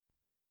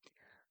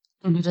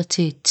Du lytter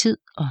til Tid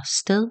og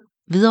Sted,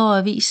 Hvidovre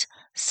Avis,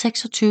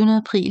 26.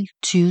 april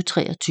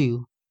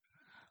 2023.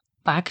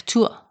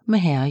 Bakketur med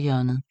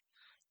Herrehjørnet.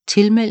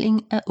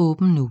 Tilmelding er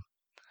åben nu.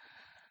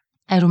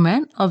 Er du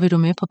mand, og vil du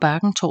med på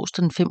Bakken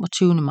torsdag den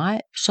 25. maj,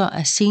 så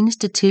er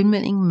seneste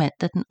tilmelding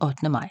mandag den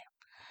 8. maj.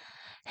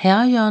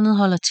 Herrehjørnet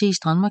holder til i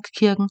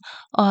Strandmarkskirken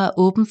og er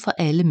åben for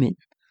alle mænd.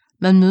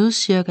 Man mødes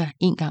cirka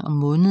en gang om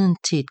måneden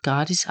til et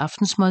gratis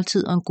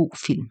aftensmåltid og en god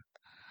film.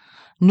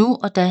 Nu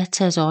og da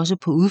tages også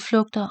på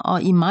udflugter,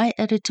 og i maj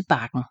er det til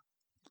Bakken.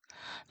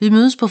 Vi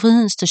mødes på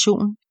Frihedens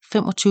Station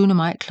 25.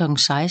 maj kl.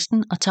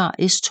 16 og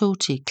tager S-tog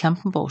til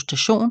Klampenborg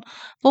Station,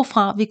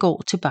 hvorfra vi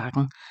går til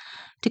Bakken.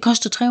 Det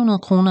koster 300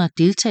 kroner at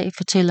deltage,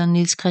 fortæller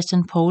Niels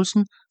Christian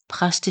Poulsen,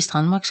 præst i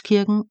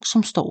Strandmarkskirken,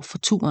 som står for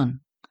turen.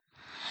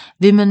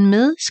 Vil man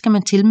med, skal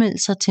man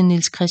tilmelde sig til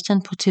Niels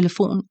Christian på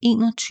telefon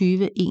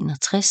 21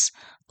 61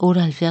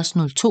 78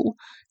 02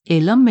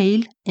 eller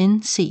mail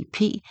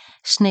ncp@km.dk.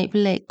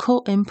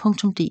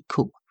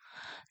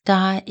 Der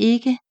er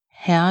ikke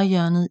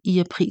Herrehjørnet i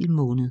april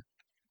måned.